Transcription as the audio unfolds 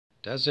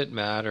Does it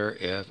matter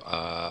if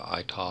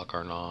I talk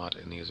or not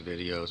in these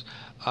videos?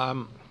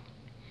 Um,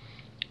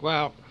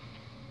 well,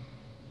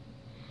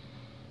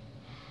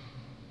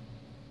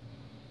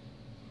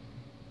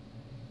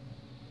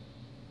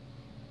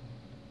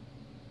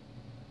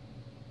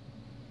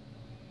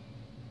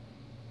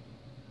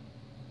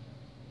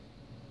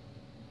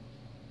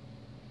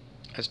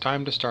 it's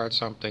time to start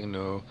something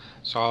new,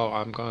 so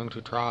I'm going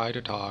to try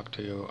to talk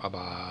to you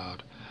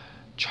about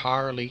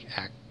Charlie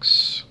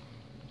X.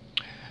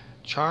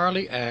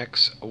 Charlie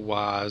X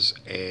was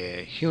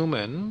a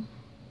human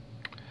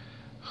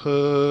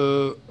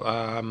who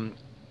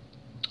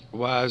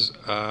was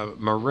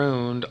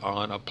marooned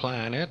on a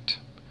planet,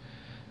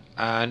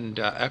 and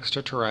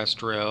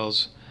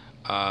extraterrestrials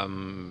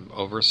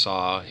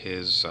oversaw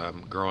his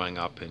growing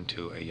up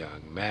into a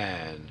young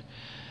man.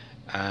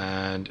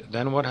 And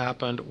then what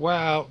happened?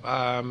 Well,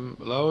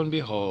 lo and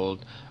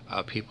behold,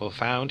 people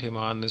found him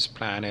on this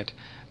planet,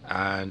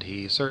 and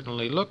he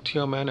certainly looked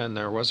human, and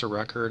there was a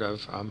record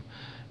of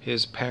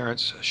his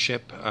parents'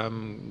 ship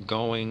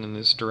going in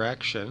this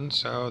direction.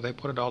 So they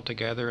put it all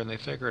together and they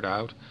figured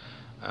out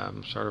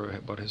sort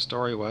of what his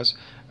story was.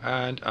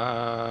 And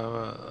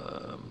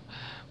well,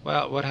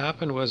 what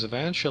happened was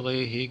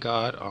eventually he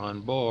got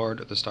on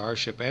board the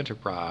Starship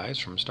Enterprise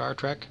from Star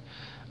Trek,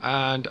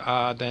 and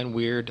then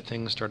weird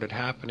things started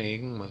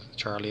happening with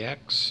Charlie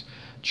X.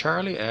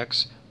 Charlie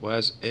X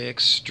was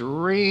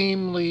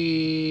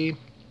extremely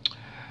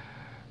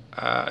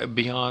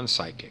beyond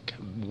psychic,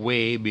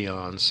 way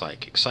beyond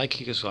psychic.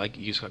 Psychic is like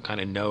you kind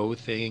of know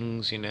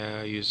things,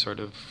 you sort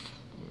of,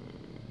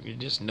 you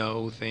just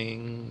know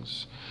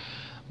things.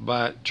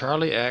 But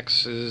Charlie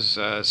X's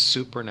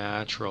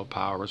supernatural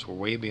powers were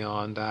way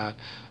beyond that.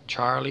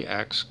 Charlie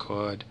X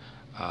could,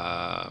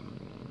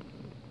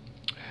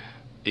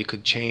 he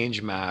could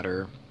change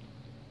matter,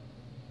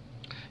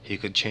 he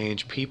could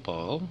change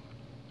people,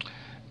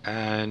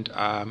 and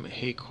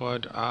he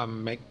could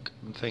make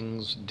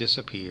things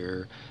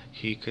disappear.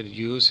 He could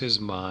use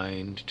his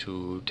mind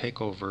to take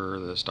over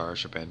the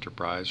Starship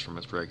Enterprise from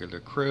its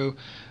regular crew.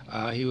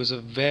 He was a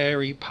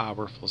very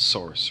powerful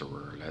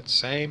sorcerer, let's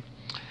say,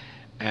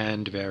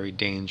 and very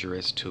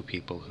dangerous to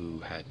people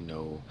who had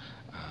no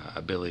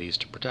abilities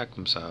to protect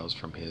themselves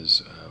from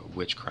his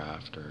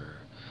witchcraft or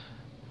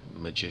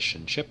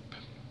magicianship.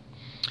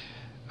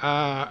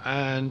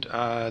 And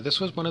this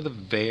was one of the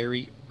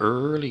very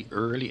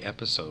early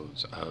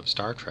episodes of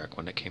Star Trek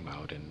when it came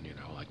out in,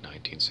 like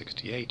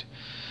 1968.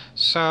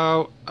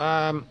 So,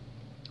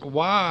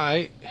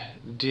 why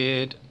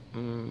did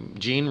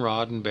Gene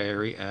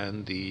Roddenberry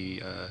and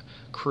the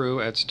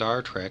crew at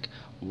Star Trek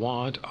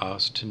want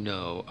us to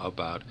know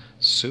about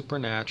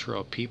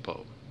supernatural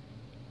people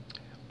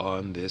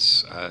on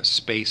this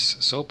space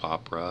soap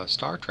opera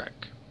Star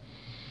Trek?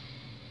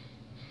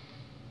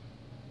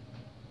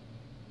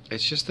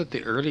 It's just that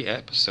the early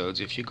episodes,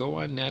 if you go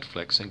on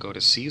Netflix and go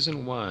to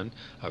season 1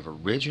 of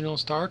original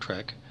Star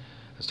Trek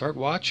and start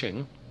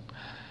watching,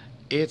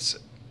 it's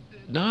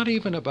not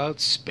even about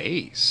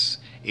space.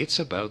 It's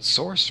about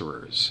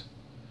sorcerers.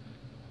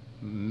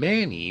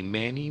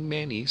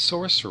 Many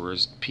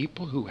sorcerers,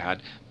 people who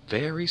had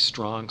very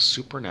strong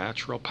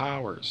supernatural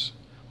powers.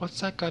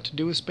 What's that got to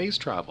do with space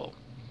travel?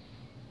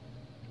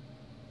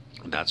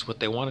 That's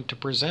what they wanted to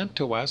present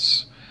to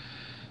us.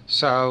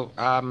 So,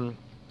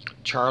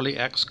 Charlie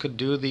X could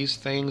do these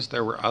things.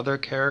 There were other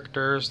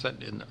characters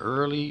that in the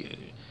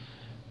early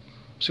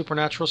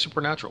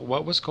supernatural.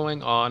 What was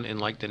going on in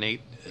like the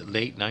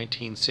late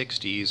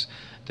 1960s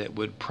that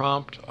would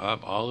prompt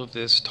all of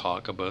this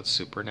talk about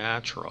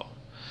supernatural?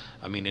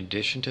 I mean, in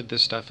addition to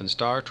this stuff in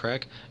Star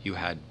Trek, you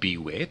had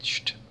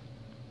Bewitched,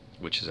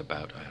 which is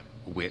about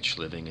a witch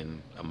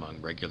living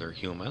among regular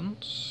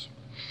humans.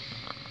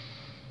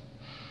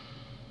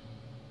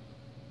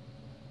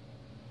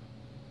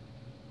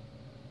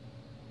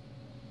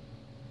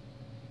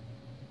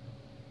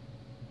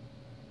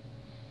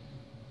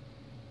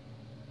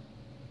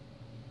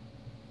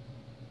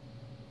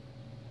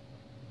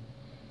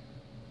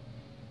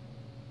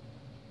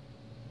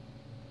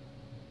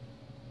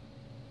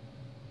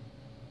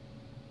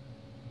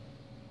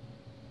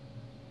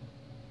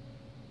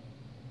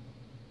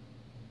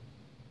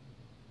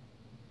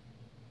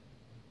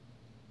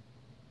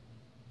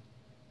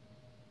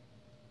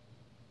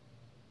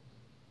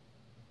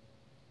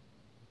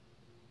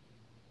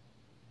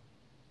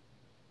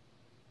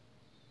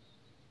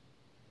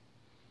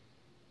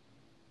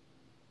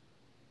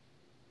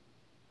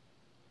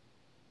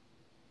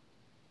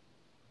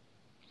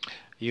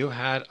 You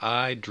had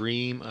I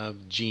Dream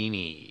of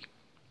Jeannie,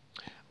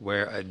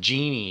 where a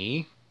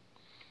genie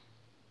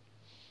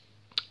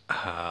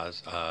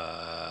has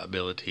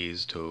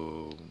abilities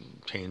to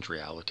change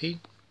reality.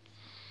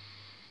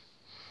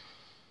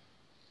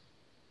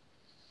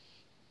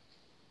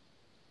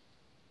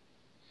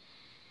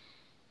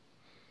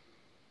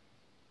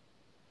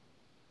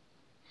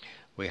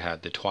 We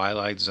had The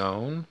Twilight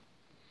Zone,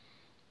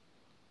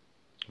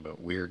 about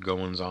weird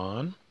goings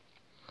on.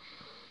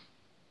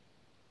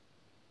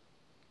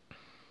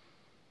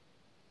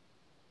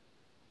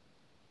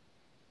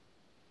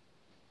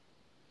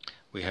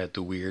 We had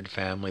the weird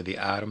family, the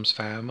Addams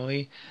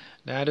family.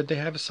 Now, did they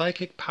have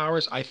psychic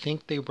powers? I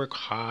think they were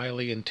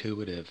highly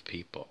intuitive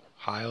people.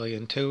 Highly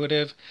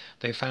intuitive.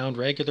 They found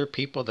regular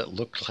people that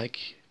looked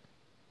like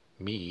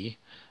me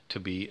to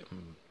be,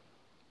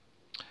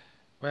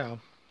 well,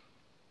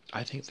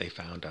 I think they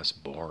found us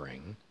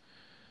boring,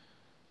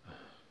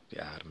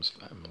 the Addams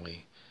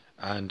family.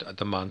 And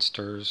the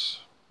Munsters,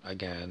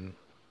 again.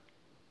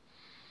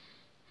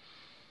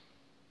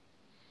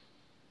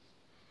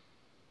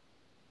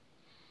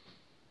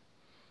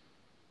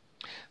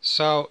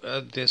 So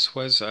this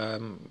was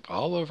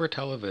all over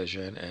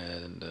television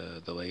in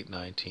the late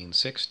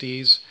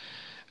 1960s.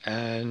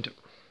 And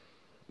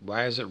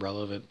why is it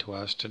relevant to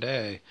us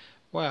today?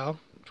 Well,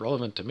 it's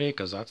relevant to me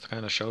because that's the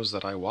kind of shows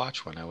that I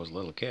watched when I was a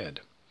little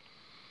kid.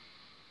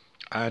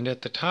 And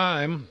at the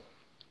time,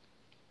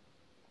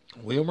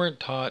 we weren't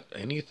taught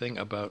anything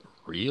about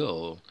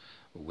real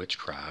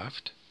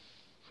witchcraft.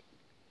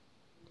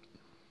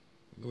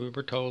 We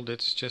were told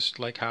it's just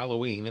like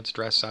Halloween, it's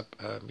dress up,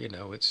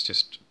 it's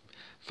just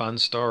fun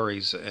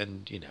stories,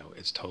 and,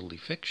 it's totally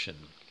fiction.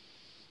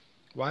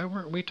 Why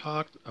weren't we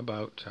taught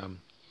about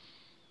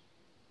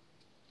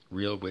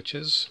real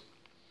witches?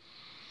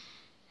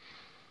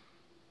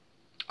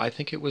 I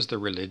think it was the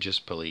religious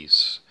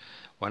police.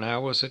 When I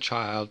was a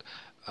child,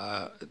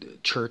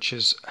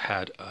 churches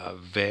had a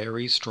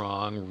very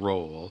strong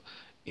role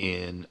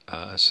in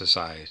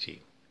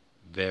society.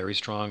 Very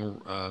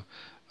strong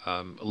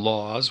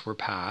laws were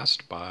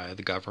passed by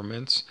the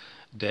governments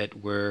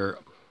that were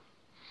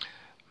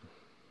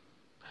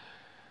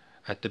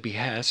at the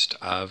behest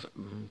of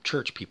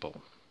church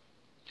people.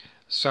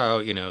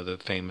 So, the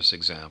famous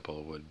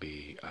example would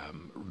be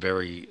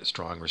very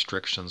strong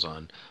restrictions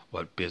on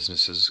what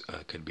businesses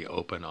could be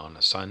open on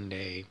a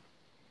Sunday,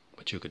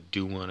 what you could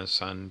do on a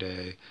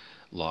Sunday,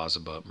 laws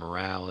about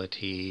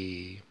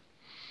morality,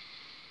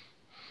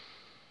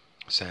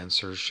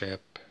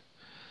 censorship.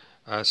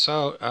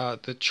 So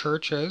the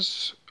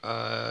churches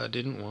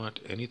didn't want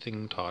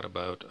anything taught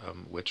about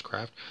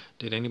witchcraft.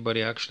 Did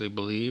anybody actually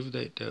believe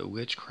that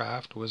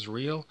witchcraft was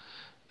real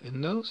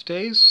in those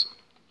days?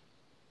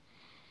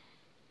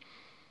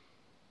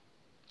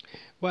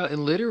 Well,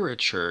 in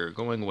literature,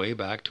 going way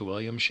back to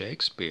William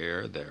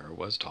Shakespeare, there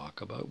was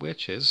talk about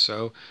witches.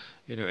 So,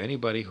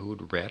 anybody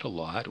who'd read a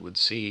lot would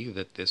see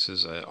that this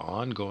is an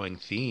ongoing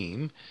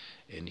theme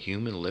in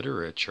human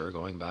literature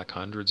going back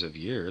hundreds of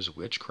years,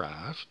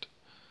 witchcraft.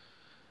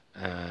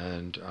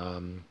 And,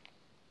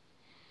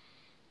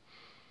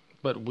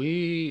 but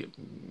we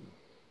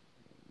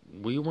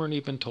weren't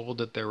even told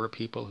that there were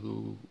people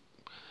who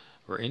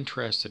were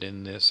interested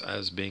in this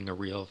as being a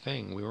real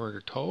thing. We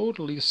were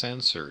totally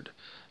censored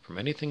from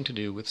anything to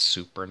do with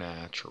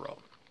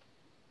supernatural.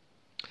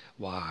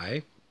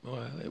 Why?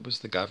 Well, it was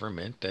the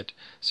government that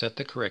set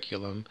the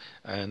curriculum,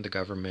 and the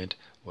government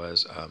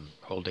was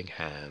holding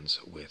hands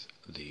with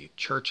the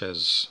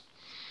churches.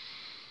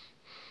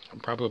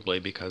 Probably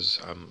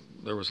because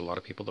there was a lot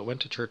of people that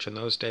went to church in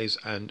those days,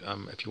 and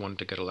if you wanted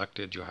to get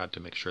elected, you had to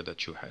make sure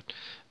that you had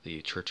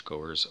the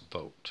churchgoers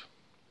vote.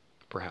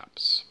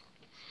 Perhaps.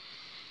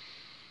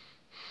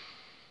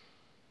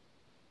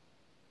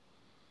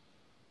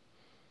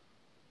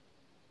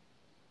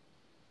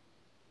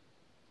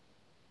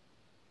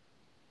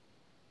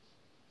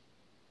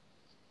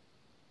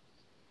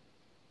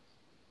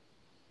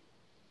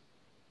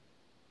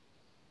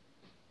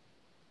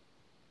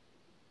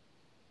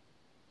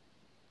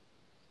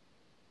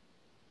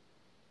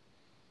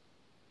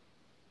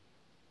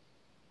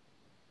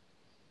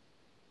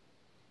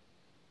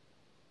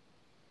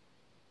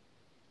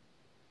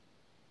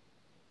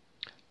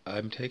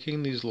 I'm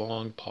taking these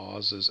long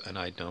pauses, and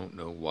I don't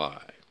know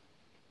why.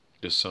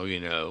 Just so you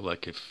know,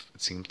 like if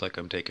it seems like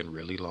I'm taking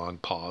really long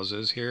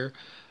pauses here,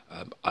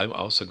 I'm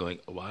also going,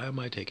 why am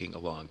I taking a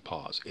long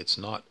pause? It's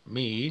not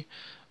me.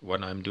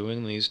 When I'm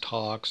doing these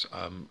talks,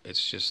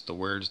 it's just the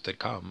words that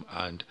come,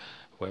 and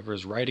whoever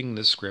is writing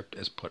this script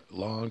has put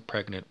long,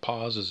 pregnant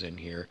pauses in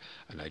here,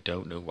 and I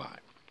don't know why.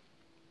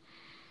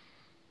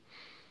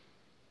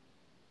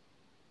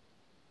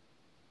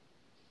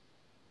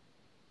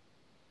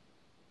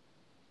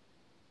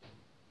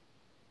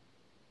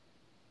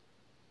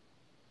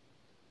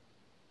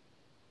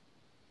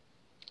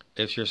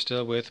 If you're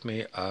still with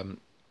me,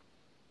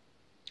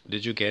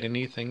 did you get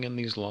anything in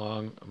these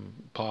long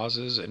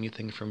pauses?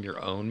 Anything from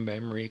your own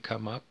memory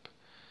come up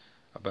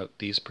about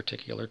these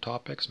particular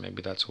topics?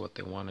 Maybe that's what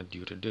they wanted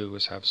you to do,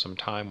 is have some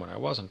time when I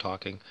wasn't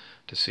talking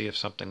to see if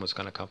something was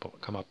going to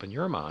come up in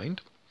your mind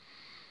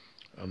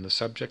on the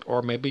subject.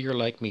 Or maybe you're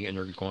like me and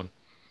you're going,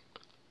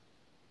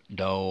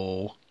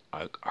 no,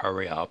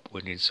 hurry up,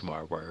 we need some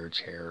more words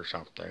here or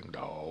something.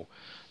 No,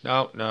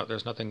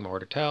 there's nothing more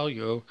to tell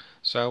you.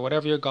 So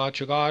whatever you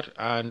got,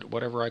 and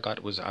whatever I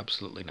got was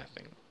absolutely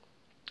nothing.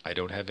 I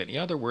don't have any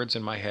other words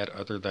in my head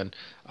other than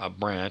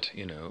Brant,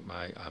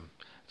 my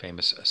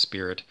famous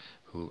spirit,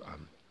 who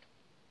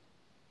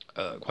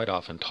quite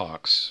often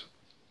talks.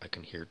 I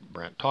can hear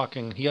Brant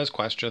talking. He has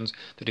questions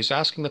that he's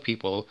asking the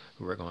people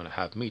who are going to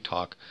have me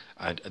talk,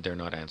 and they're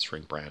not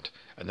answering Brant.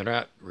 And they're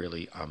not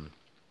really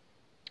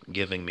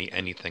giving me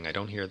anything. I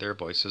don't hear their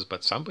voices,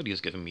 but somebody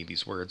is giving me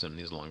these words and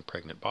these long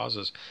pregnant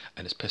pauses,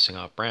 and it's pissing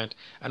off Brant.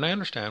 And I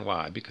understand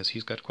why, because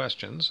he's got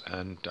questions,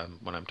 and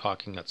when I'm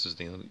talking, that's his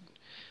thing.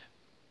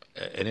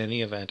 In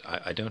any event,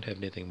 I don't have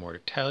anything more to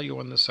tell you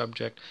on the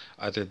subject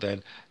other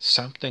than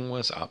something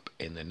was up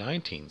in the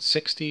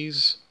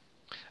 1960s,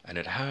 and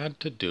it had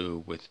to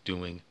do with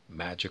doing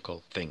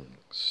magical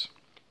things.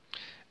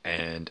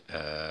 And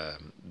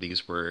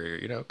these were,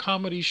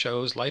 comedy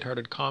shows,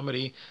 lighthearted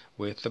comedy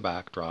with the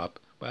backdrop.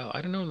 Well,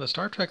 I don't know, the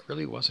Star Trek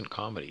really wasn't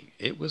comedy.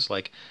 It was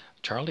like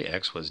Charlie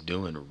X was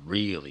doing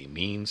really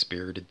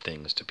mean-spirited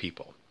things to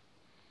people.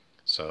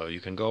 So you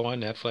can go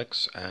on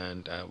Netflix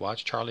and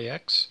watch Charlie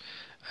X,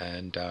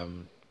 and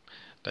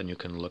then you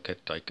can look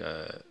at like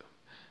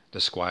the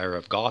Squire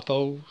of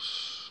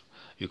Gothos.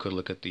 You could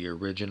look at the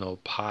original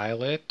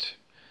pilot,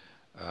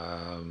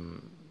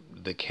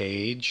 the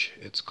Cage,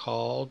 it's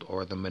called,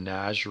 or the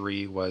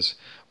Menagerie was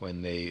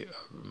when they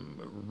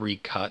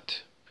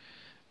recut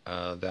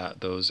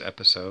those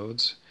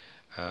episodes.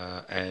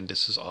 And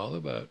this is all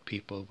about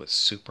people with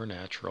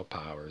supernatural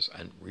powers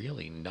and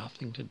really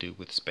nothing to do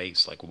with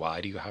space. Like,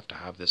 why do you have to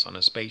have this on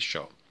a space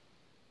show?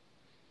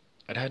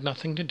 It had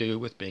nothing to do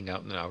with being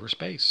out in outer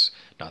space,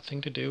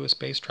 nothing to do with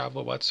space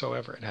travel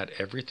whatsoever. It had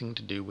everything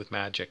to do with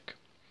magic.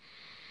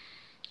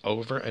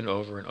 Over and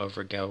over and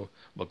over again,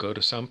 we'll go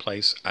to some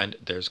place and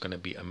there's going to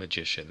be a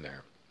magician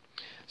there.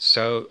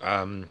 So,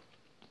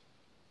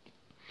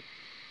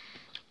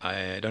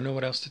 I don't know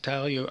what else to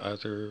tell you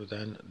other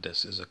than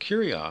this is a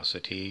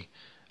curiosity,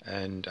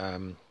 and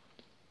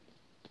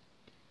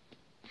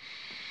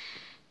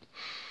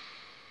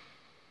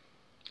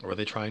were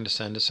they trying to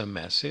send us a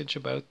message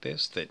about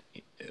this? That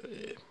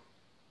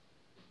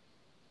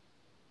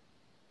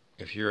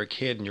if you're a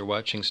kid and you're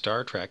watching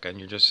Star Trek and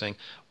you're just saying,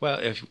 well,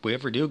 if we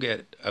ever do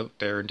get out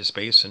there into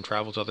space and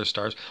travel to other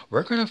stars,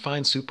 we're going to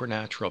find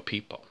supernatural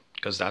people,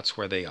 because that's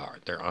where they are.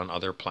 They're on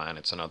other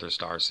planets and other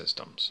star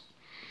systems.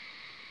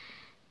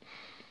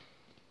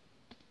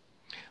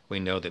 We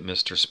know that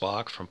Mr.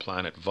 Spock from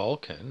planet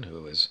Vulcan,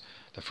 who is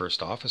the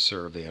first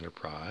officer of the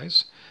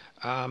Enterprise,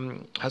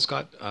 has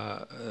got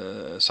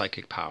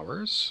psychic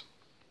powers.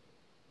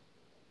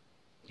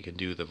 You can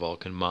do the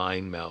Vulcan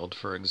mind meld,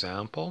 for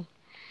example.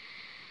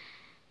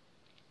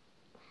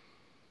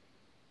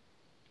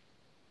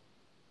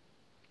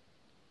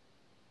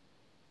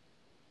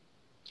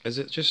 Is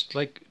it just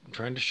like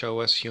trying to show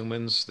us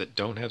humans that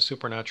don't have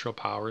supernatural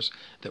powers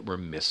that we're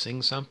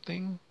missing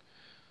something?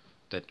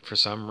 That for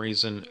some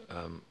reason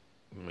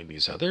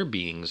these other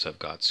beings have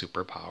got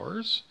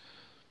superpowers?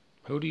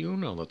 Who do you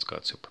know that's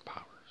got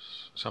superpowers?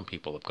 Some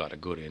people have got a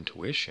good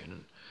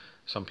intuition.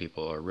 Some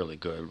people are really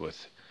good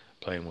with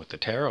playing with the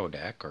tarot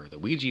deck or the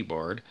Ouija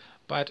board.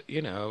 But,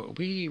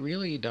 we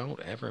really don't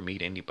ever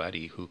meet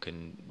anybody who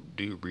can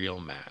do real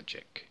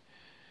magic.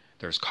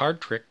 There's card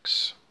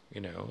tricks,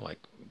 like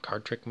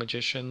card trick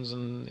magicians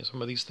and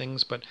some of these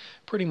things, but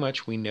pretty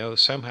much we know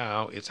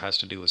somehow it has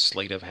to do with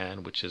sleight of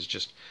hand, which is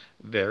just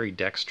very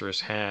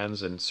dexterous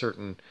hands and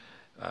certain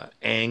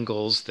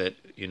angles that,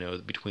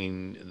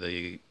 between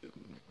the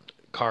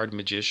card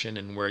magician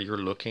and where you're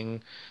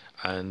looking,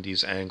 and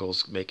these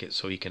angles make it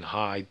so you can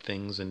hide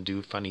things and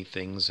do funny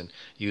things and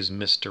use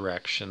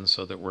misdirection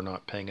so that we're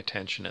not paying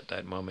attention at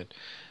that moment.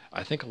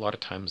 I think a lot of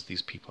times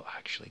these people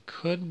actually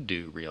could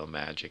do real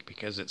magic,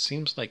 because it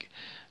seems like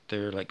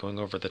they're like going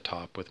over the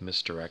top with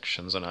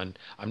misdirections, and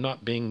I'm not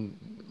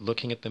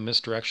looking at the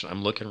misdirection.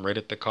 I'm looking right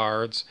at the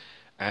cards,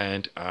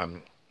 and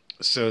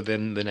so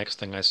then the next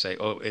thing I say,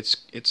 oh,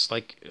 it's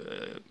like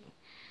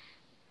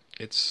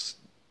it's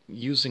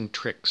using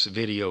tricks,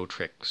 video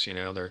tricks.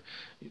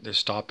 They're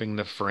stopping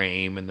the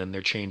frame, and then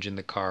they're changing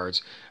the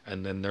cards,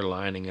 and then they're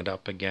lining it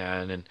up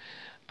again, and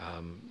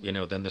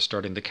then they're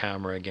starting the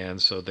camera again.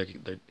 So they're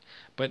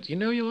but a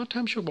lot of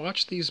times you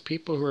watch these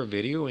people who are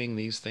videoing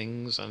these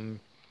things,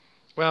 and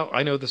well,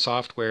 I know the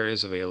software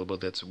is available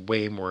that's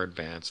way more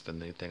advanced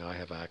than anything I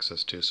have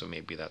access to, so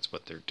maybe that's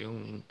what they're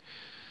doing.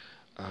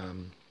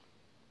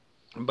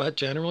 But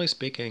generally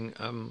speaking,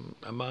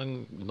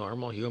 among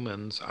normal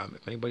humans,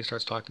 if anybody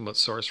starts talking about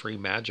sorcery,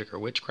 magic, or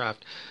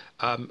witchcraft,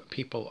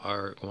 people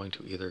are going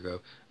to either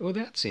go, oh,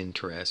 that's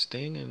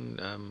interesting, and,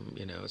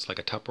 it's like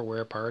a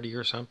Tupperware party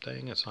or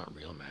something. It's not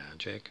real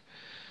magic.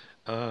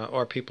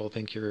 Or people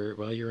think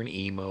you're an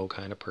emo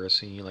kind of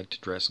person. You like to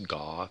dress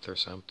goth or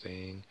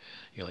something.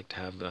 You like to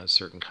have a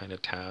certain kind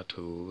of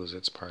tattoos.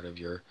 It's part of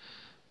your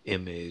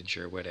image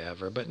or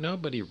whatever. But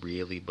nobody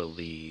really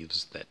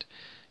believes that,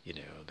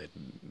 that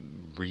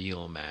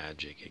real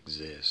magic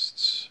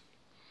exists.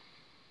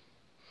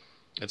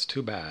 It's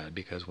too bad,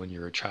 because when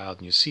you're a child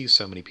and you see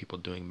so many people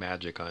doing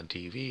magic on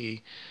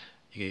TV,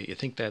 you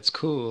think that's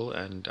cool,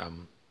 and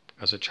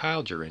as a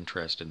child you're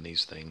interested in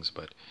these things,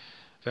 but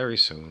very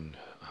soon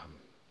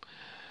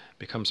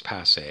becomes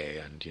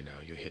passé, and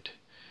you hit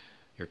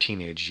your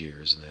teenage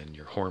years, and then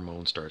your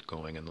hormones start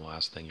going, and the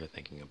last thing you're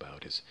thinking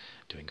about is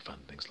doing fun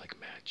things like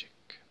magic.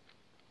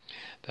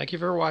 Thank you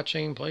for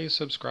watching. Please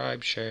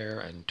subscribe, share,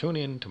 and tune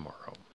in tomorrow.